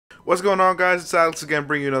What's going on, guys? It's Alex again,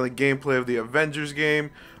 bringing you another gameplay of the Avengers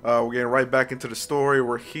game. We're getting right back into the story.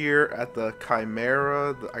 We're here at the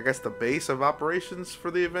Chimera, I guess the base of operations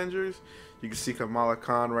for the Avengers. You can see Kamala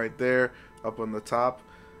Khan right there up on the top.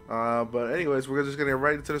 But anyways, we're just gonna get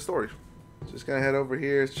right into the story. Just gonna head over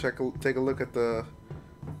here, take a look at the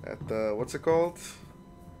what's it called?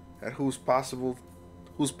 At who's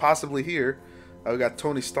possibly here. We got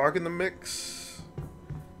Tony Stark in the mix.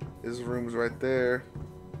 His room's right there.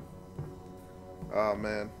 Oh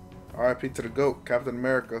man, R.I.P. to the GOAT, Captain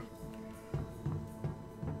America.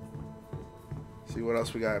 See what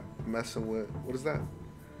else we got messing with. What is that?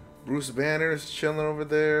 Bruce Banner's chilling over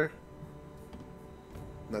there.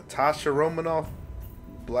 Natasha Romanoff,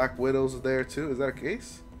 Black Widow's there too. Is that a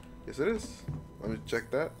case? Yes, it is. Let me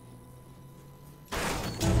check that.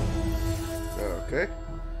 Okay.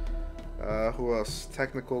 Who else?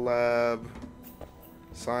 Technical lab,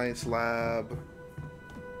 science lab.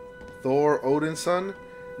 Thor Odinson.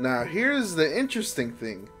 Now here's the interesting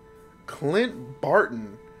thing. Clint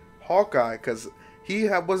Barton, Hawkeye, because he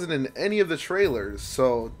wasn't in any of the trailers,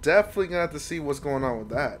 so definitely gonna have to see what's going on with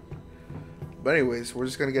that. But anyways, we're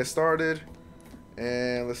just gonna get started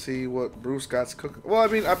and let's see what Bruce got's cooking. Well, I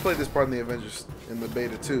mean, I played this part in the Avengers in the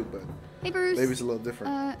beta too, but hey Bruce, maybe it's a little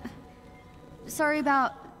different. Sorry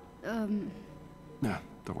about No,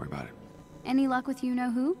 don't worry about it. any luck with you know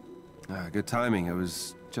who? Good timing. I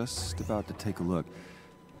was just about to take a look.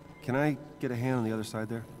 Can I get a hand on the other side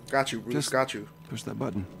there? Got you, Bruce. Just got you. Push that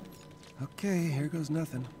button. Okay, here goes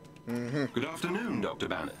nothing. Good afternoon, Dr.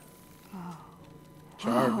 Banner.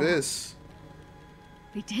 Jarvis.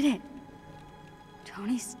 We did it.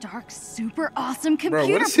 Tony Stark's super awesome Bro,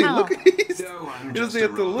 computer what is he pal. looking? No, I'm He just doesn't a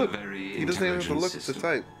have to rather look. very He doesn't even have to intelligent look to system.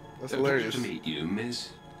 type. That's Pleasure hilarious. to meet you, Miss.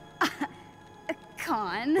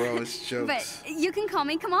 Con. Bro, it's jokes. But you can call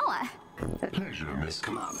me Kamala. Pleasure, Miss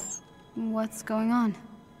Kamala. What's going on?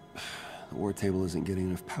 The war table isn't getting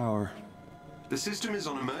enough power. The system is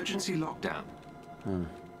on emergency lockdown.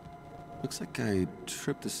 Looks like I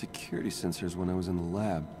tripped the security sensors when I was in the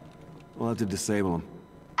lab. We'll have to disable them.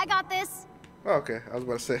 I got this. Oh, okay. I was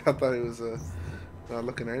about to say, I thought he was not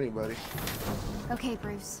looking at anybody. Okay,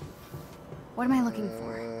 Bruce. What am I looking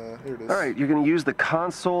for? Here it is. All right, you're gonna use the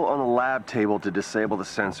console on the lab table to disable the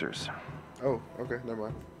sensors. Oh, okay. Never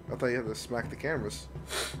mind. I thought you had to smack the cameras.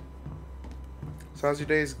 So how's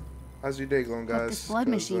your day going, guys? But this blood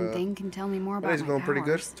 'Cause, machine thing can tell me more my about day's my going pretty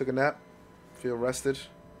good. powers. Took a nap. Feel rested.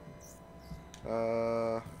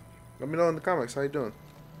 Let me know in the comments how you doing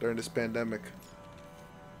during this pandemic.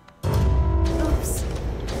 Oops.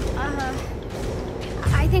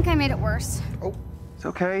 I think I made it worse. Oh, It's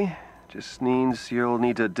okay. Just means you'll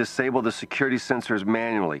need to disable the security sensors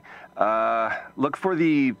manually. Look for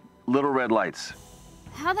the little red lights.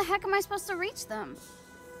 How the heck am I supposed to reach them?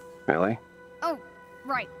 Really? Oh,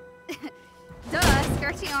 right. Duh,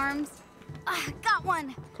 skirty arms. Got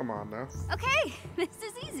one. come on now. Okay, this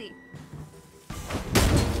is easy.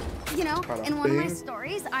 You know, Got a in one of my thing.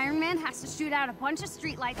 stories, Iron Man has to shoot out a bunch of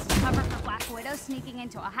streetlights to cover for Black Widow sneaking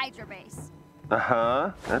into a Hydra base.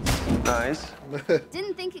 Uh-huh. That's nice.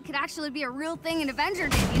 Didn't think it could actually be a real thing in Avenger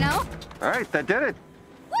did, you know? All right, that did it.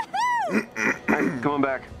 Woohoo! All right, coming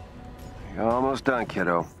back. You're almost done,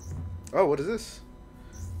 kiddo. Oh, what is this?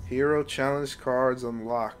 Hero challenge cards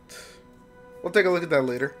unlocked. We'll take a look at that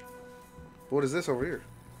later. What is this over here?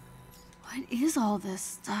 What is all this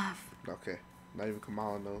stuff? Okay, not even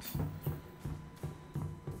Kamala knows.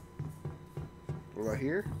 What about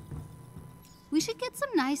here? We should get some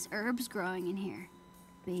nice herbs growing in here.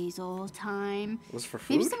 Basil, thyme, What's for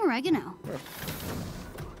food? maybe some oregano.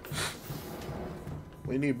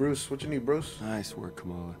 What you need, Bruce? What you need, Bruce? Nice work,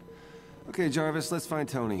 Kamala. Okay, Jarvis, let's find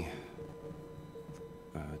Tony.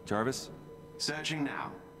 Jarvis? Searching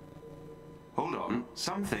now. Hold on.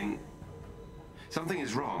 Something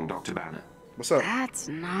is wrong, Dr. Banner. What's up? That's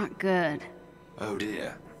not good. Oh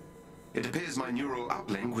dear. It appears my neural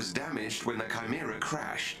uplink was damaged when the Chimera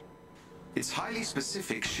crashed. It's highly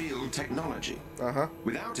specific shield technology. Uh-huh.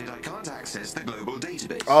 Without it, I can't access the global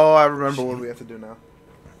database. Oh, I remember what we have to do now.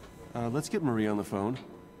 Let's get Maria on the phone.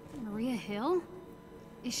 Maria Hill?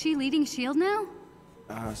 Is she leading S.H.I.E.L.D.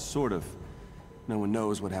 now? Sort of. No one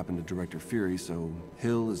knows what happened to Director Fury, so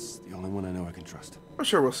Hill is the only one I know I can trust. I'm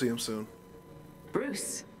sure we'll see him soon.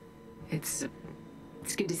 Bruce, it's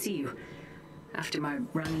good to see you. After my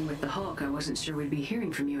run-in with the Hulk, I wasn't sure we'd be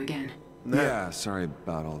hearing from you again. Nah. Yeah, sorry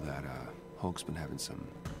about all that. Hulk's been having some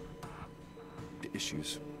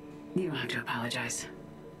issues. You don't have to apologize.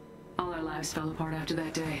 All our lives fell apart after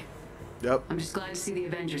that day. Yep. I'm just glad to see the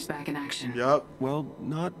Avengers back in action. Yep. Well,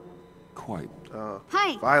 not quite.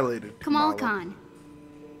 Hi, Violated. Kamala Khan.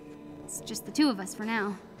 It's just the two of us for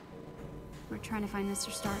now. We're trying to find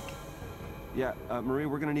Mr. Stark. Yeah, Marie,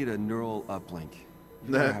 we're gonna need a neural uplink.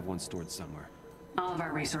 You better have one stored somewhere. All of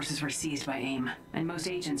our resources were seized by AIM, and most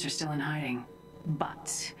agents are still in hiding.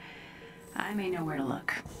 But I may know where to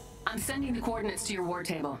look. I'm sending the coordinates to your war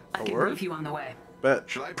table. I can brief you on the way. Bet.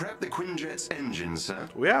 Shall I prep the Quinjet's engine, sir?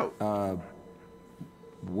 We out.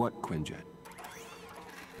 What Quinjet?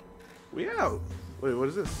 We out. Wait, what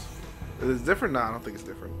is this? Is it different? No, I don't think it's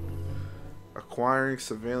different. Acquiring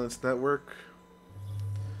surveillance network.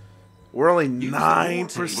 We're only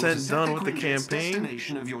 9% done with the campaign.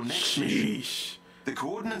 Destination of your next mission. The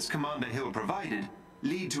coordinates Commander Hill provided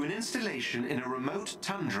lead to an installation in a remote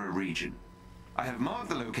tundra region. I have marked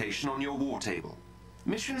the location on your war table.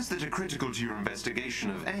 Missions that are critical to your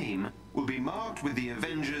investigation of AIM will be marked with the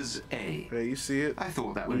Avengers A. Hey, you see it? I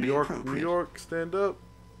thought that would New be York, appropriate. New York, stand up.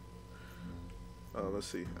 Let's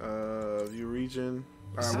see. View region.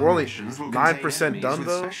 We're only 9% done with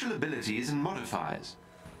though. Special abilities and modifiers.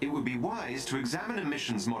 It would be wise to examine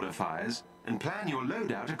emissions modifiers and plan your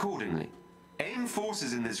loadout accordingly. AIM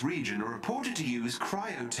forces in this region are reported to use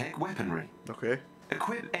cryotech weaponry. Okay.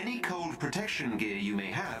 Equip any cold protection gear you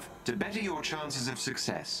may have to better your chances of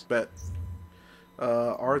success. Bet.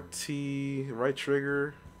 RT, right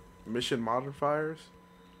trigger, mission modifiers.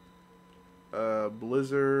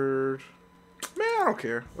 Blizzard. Man, I don't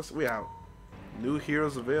care. We out. New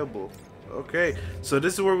heroes available. Okay, so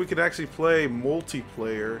this is where we can actually play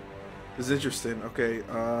multiplayer. This is interesting. Okay,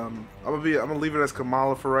 I'm gonna leave it as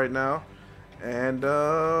Kamala for right now. And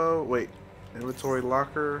wait, inventory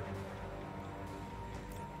locker.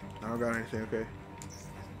 I don't got anything. Okay.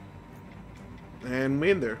 And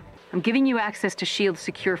me in there. I'm giving you access to S.H.I.E.L.D.'s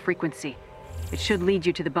secure frequency. It should lead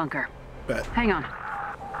you to the bunker. Bet. Hang on.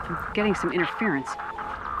 I'm getting some interference.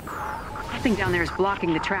 Something down there is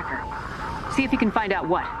blocking the tracker. See if you can find out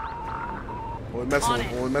what. What we messing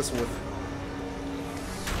with? What we messing with?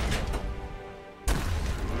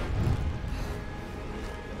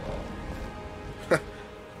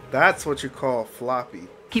 That's what you call floppy.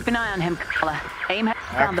 Keep an eye on him, Kamala. AIM has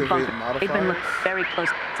found the Activate bunker. They've been looking modifiers. very close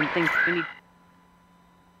to some things we need.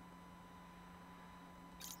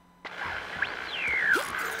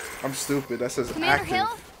 I'm stupid. That says Commander active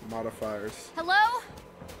Hill? modifiers. Hello?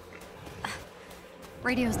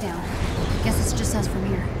 Radio's down. Guess it's just us from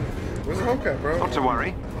here. Where's the Hellcat, bro? Not to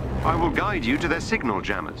worry. I will guide you to their signal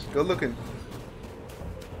jammers. Good looking.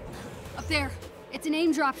 Up there. It's an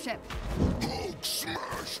AIM dropship.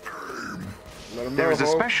 Let him know, There is a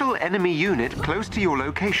Hulk. special enemy unit close to your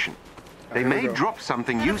location. They Here we may go. drop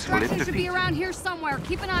something useful if Obstruction should be defeated. around here somewhere.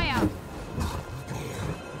 Keep an eye out.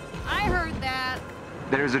 I heard that.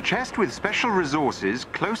 There is a chest with special resources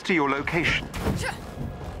close to your location.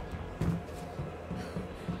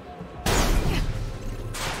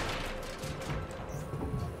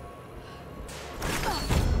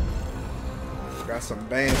 Got some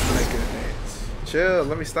bands making it dance. Chill.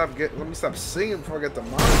 Let me stop singing before I get the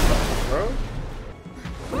monster, bro.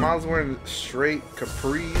 Miles wearing straight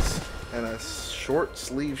capris and a short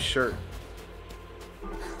sleeve shirt.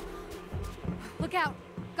 Look out.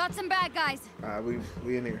 Got some bad guys.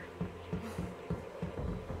 We in here.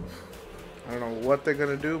 I don't know what they're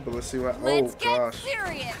gonna do, but let's see what. Let's Oh get gosh.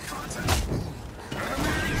 serious.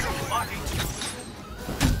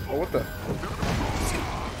 Oh, what the?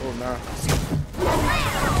 Oh nah.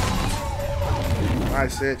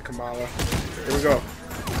 Nice hit, Kamala. Here we go.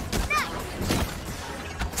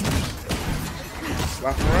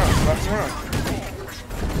 Slap him around. Slap him around.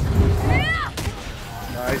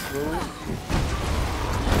 Nice move.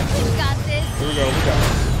 We got this. Here we go. We got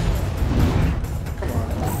it. Come on.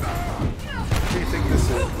 What do you think this is?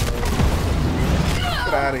 Bro?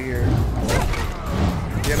 Get out of here.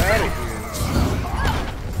 Get out of here.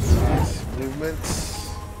 Nice movements.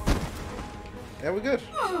 Yeah, we good.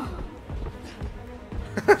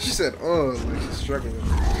 She said, oh, like she's struggling.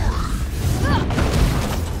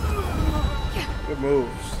 Good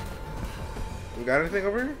moves. We got anything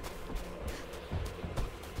over here?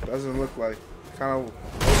 Doesn't look like. Kind of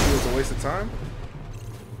was a waste of time.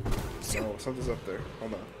 Oh, something's up there.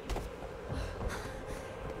 Hold on.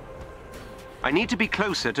 I need to be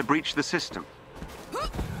closer to breach the system.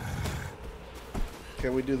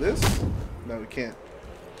 Can we do this? No, we can't.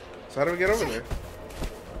 So how do we get over there?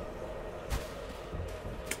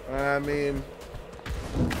 I mean...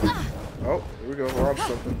 Oh, here we go. We're on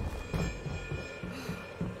something.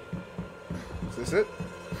 Is this it?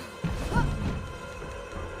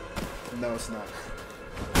 No, it's not.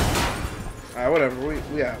 Alright, whatever.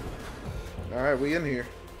 We out. Alright, we in here.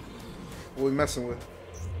 What we messing with?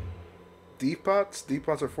 Depots?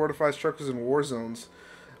 Depots are fortified structures in war zones.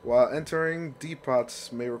 While entering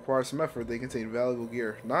depots may require some effort, they contain valuable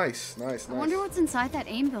gear. Nice, nice, I nice. wonder what's inside that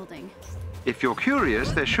AIM building. If you're curious,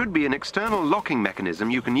 there should be an external locking mechanism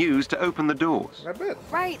you can use to open the doors. I bet.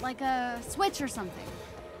 Right, like a switch or something.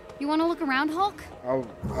 You want to look around, Hulk?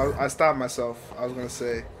 I stopped myself. I was gonna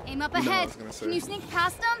say. Aim up You know what I ahead. was gonna say. Can you sneak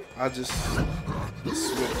past them? I'll just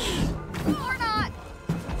switch. Or not?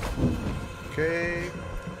 Okay.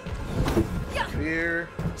 Here.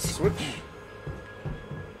 Switch.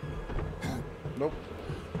 Nope.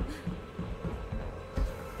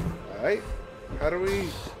 Alright. How do we...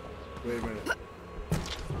 Wait a minute.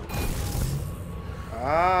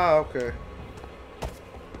 Ah, okay.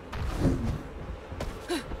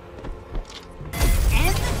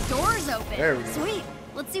 And the door's open. There we go. Sweet.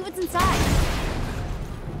 Let's see what's inside.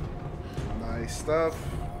 Nice stuff.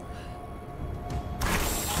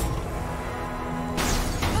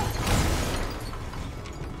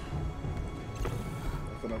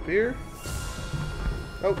 Nothing up here.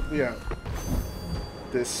 Oh, yeah.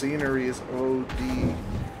 This scenery is OD.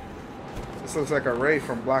 This looks like a Ray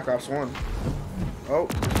from Black Ops 1. Oh.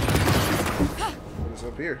 What is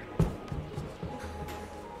up here?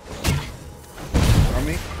 On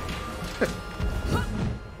me?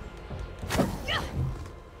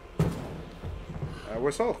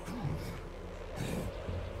 Where's Hulk?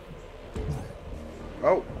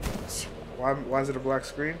 Oh. Why is it a black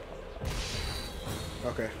screen?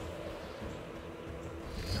 Okay.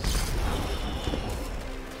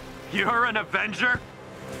 You're an Avenger?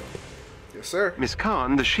 Yes, sir. Miss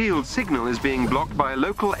Khan, the shield signal is being blocked by a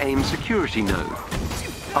local AIM security node.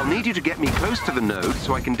 I'll need you to get me close to the node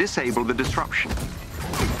so I can disable the disruption.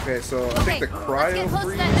 Okay, so I Okay, think the let's cryo get close to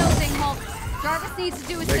freeze that node thing, Hulk. Jarvis needs to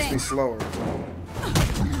do his makes thing. me slower.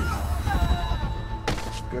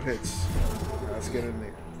 Good hits. Right, let's get in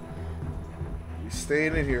there. You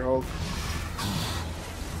staying in here, Hulk.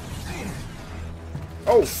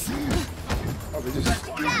 Oh! Oh, they just...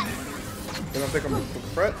 They don't think I'm a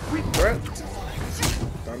threat? Threat?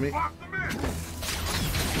 Dummy.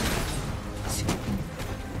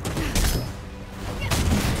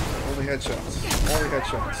 Only headshots. Only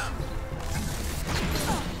headshots.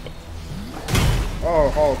 Oh,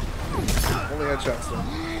 Hulk. Only headshots, though.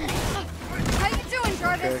 How you doing,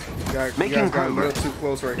 Jarvis? Okay, you guys Making got a little progress. too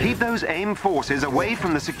close right here. Keep those AIM forces away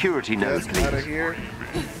from the security node, Get out of please. here.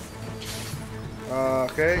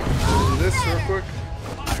 Okay, do this real quick.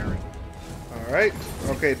 Alright.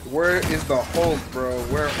 Okay, where is the Hulk, bro?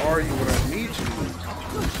 Where are you when I need you?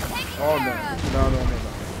 Oh, no. No.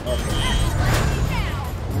 Okay.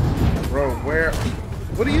 Bro, where?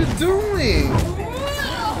 What are you doing?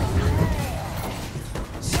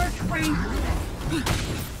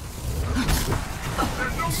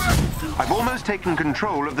 I've almost taken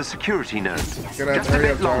control of the security node. Gonna have Just to a hurry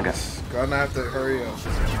bit up, longer. Jarvis. Gonna have to hurry up.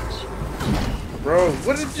 Bro,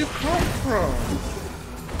 where did you come from?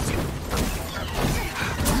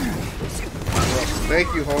 Bro,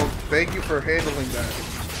 thank you, Hulk. Thank you for handling that.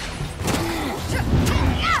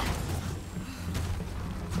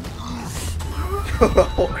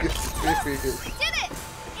 Hulk is serious. We did it!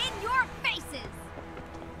 In your faces!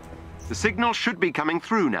 The signal should be coming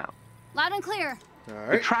through now. Loud and clear. The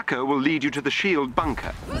Alright. tracker will lead you to the shield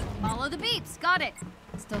bunker. Follow the beeps. Got it.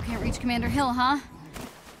 Still can't reach Commander Hill, huh?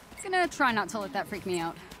 Gonna try not to let that freak me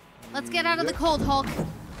out. Let's get out of the cold, Hulk.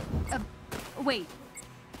 Wait.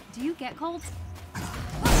 Do you get cold?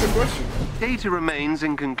 Good question. Data remains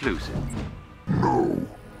inconclusive.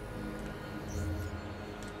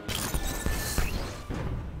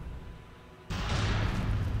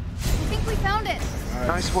 I think we found it.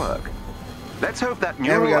 Nice work. Let's hope that And we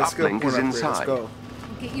neural got a skill uplink point is upgrade. Let's inside. go.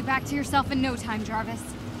 We'll get you back to yourself in no time, Jarvis.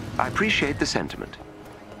 I appreciate the sentiment.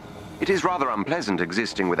 It is rather unpleasant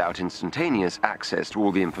existing without instantaneous access to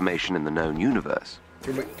all the information in the known universe.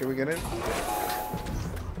 Can we get in?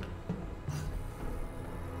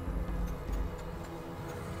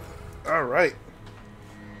 Alright.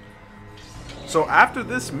 So after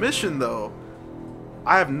this mission, though,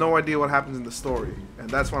 I have no idea what happens in the story. And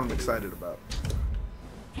that's what I'm excited about.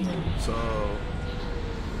 So...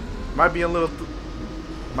 Might be a little does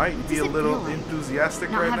it feel like? enthusiastic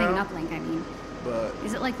Not right having an now. uplink, I mean. But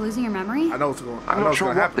Is it like losing your memory? I know what's going I I'm know not what's sure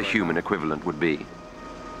gonna what happen the right human now. equivalent would be.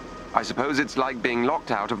 I suppose it's like being locked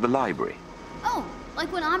out of the library. Oh,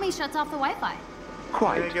 like when Ami shuts off the Wi-Fi. Hey,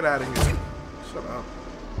 Quite. get out of here. Shut up.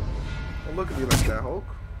 Don't look at me like that, Hulk.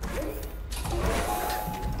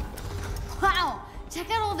 Wow, check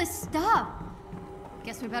out all this stuff.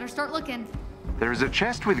 Guess we better start looking. There is a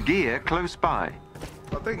chest with gear close by.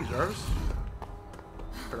 Oh, thank you, Jarvis.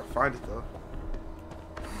 I gotta find it, though.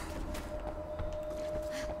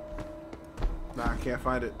 Nah, I can't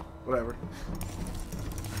find it. Whatever.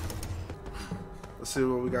 Let's see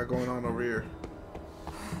what we got going on over here.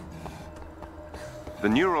 The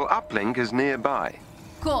neural uplink is nearby.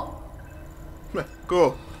 Cool.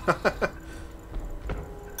 Cool. Oh,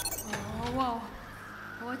 whoa.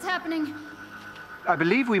 What's happening? I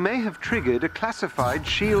believe we may have triggered a classified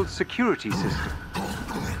shield security system.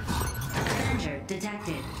 Avenger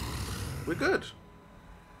detected. We're good.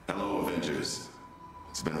 Hello, Avengers.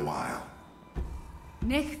 It's been a while.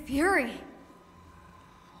 Nick Fury.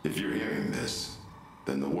 If you're hearing this,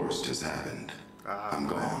 then the worst has happened. I'm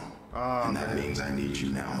gone. And that means I need you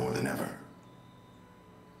now more than ever.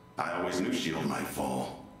 I always knew S.H.I.E.L.D. might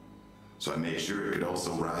fall, so I made sure it could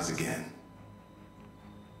also rise again.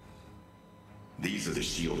 These are the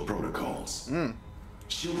S.H.I.E.L.D. protocols.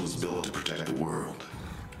 S.H.I.E.L.D. was built to protect the world.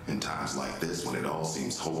 In times like this, when it all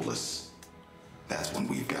seems hopeless, that's when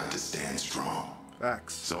we've got to stand strong.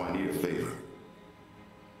 Facts. So I need a favor.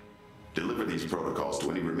 Deliver these protocols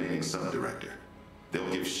to any remaining sub-director. They'll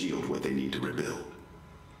give S.H.I.E.L.D. what they need to rebuild.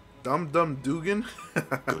 Dum Dugan.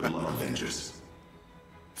 Good luck, Avengers.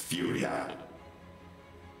 Fury out.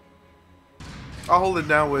 I'll hold it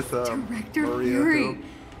down with Director Maria, Fury. though.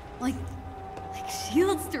 Like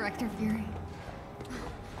S.H.I.E.L.D.'s Director Fury.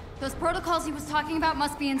 Those protocols he was talking about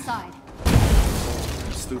must be inside.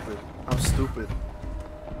 I'm stupid. I'm stupid.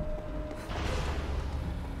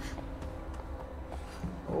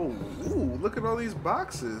 Oh, ooh, look at all these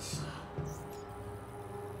boxes.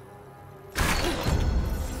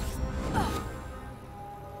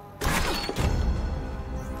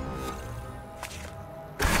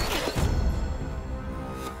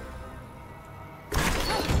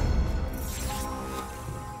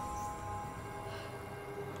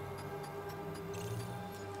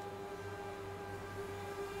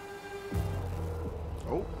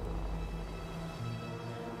 Oh.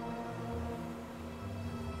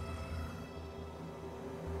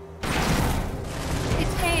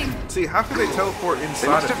 It's AIM. See, how can they teleport They inside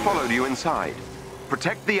must of have you? followed you inside.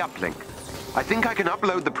 Protect the uplink. I think I can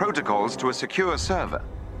upload the protocols to a secure server.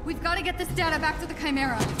 We've got to get this data back to the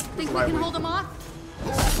Chimera. Think we Lightweight. can hold them off?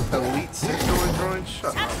 Elite sectoid droid?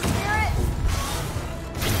 Shut That's up. the spirit.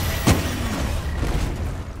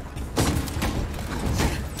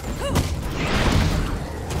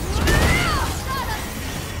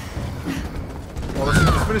 Well, let's see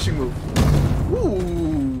the finishing move.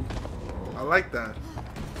 Ooh. I like that.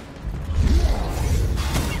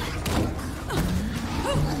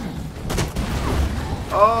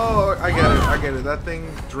 Oh, I get it. I get it. That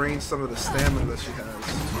thing drains some of the stamina that she has.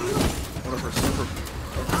 One of her super.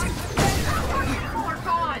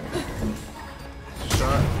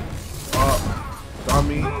 Shut up,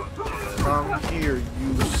 dummy. Come here,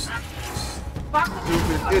 you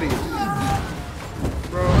stupid idiot.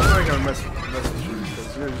 Bro, I'm not gonna mess with you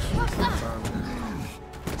because you're just wasting time.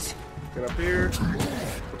 Get up here.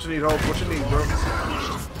 What you need, Hulk? What you need, bro?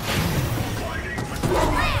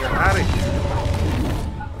 Get out of here.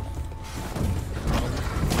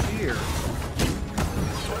 Here.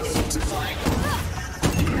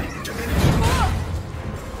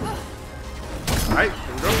 Alright,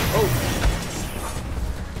 here we go. Oh.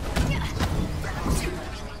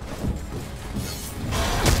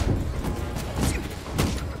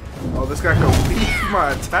 Oh, this guy can leave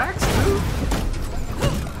my attacks too?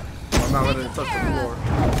 I'm not letting it touch the floor.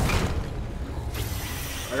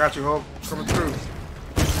 I got you, Hope. Coming through.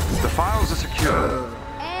 The files are secure.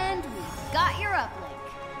 And we got your uplink.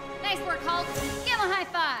 Nice work, Hulk. Give him a high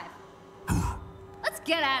five. Let's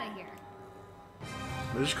get out of here.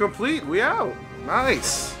 Mission complete. We out.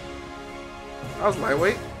 Nice. That was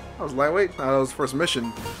lightweight. That was lightweight. That was first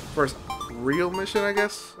mission. First real mission, I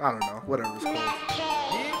guess. I don't know. Whatever it's called.